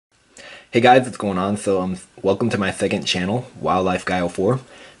Hey guys, what's going on? Welcome to my second channel, Wildlife Guy 04.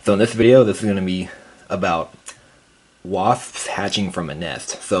 So in this video, this is going to be about wasps hatching from a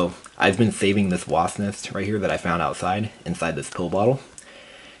nest. So I've been saving this wasp nest right here that I found inside this pill bottle.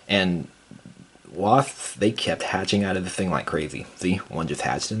 And wasps, they kept hatching out of this thing like crazy. See, one just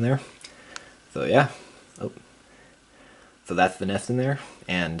hatched in there. So yeah. Oh. So that's the nest in there.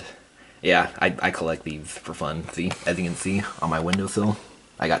 And yeah, I collect these for fun. See, as you can see on my windowsill,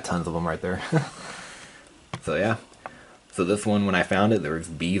 I got tons of them right there. So yeah. So this one, when I found it, there was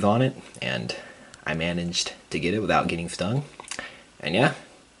bees on it, and I managed to get it without getting stung. And yeah.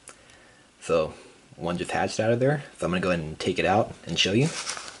 So one just hatched out of there. So I'm gonna go ahead and take it out and show you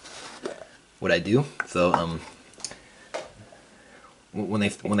what I do. So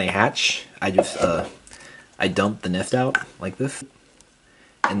when they hatch, I just I dump the nest out like this,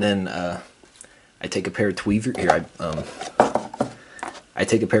 and then I take a pair of tweezers here. I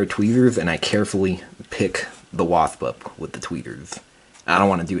take a pair of tweezers and I carefully pick the wasp up with the tweezers. I don't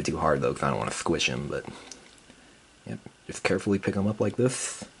want to do it too hard though, because I don't want to squish him, but yep, just carefully pick them up like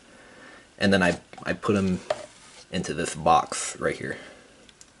this. And then I put them into this box right here.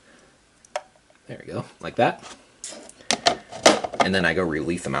 There we go, like that. And then I go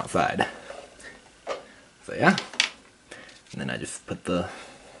release them outside. So yeah. And then I just put the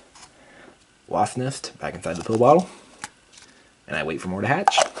wasp nest back inside the pill bottle. And I wait for more to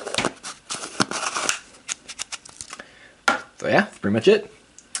hatch. So yeah, that's pretty much it.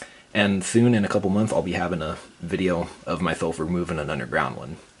 And soon, in a couple months, I'll be having a video of myself removing an underground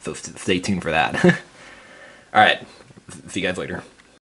one. So stay tuned for that. Alright, see you guys later.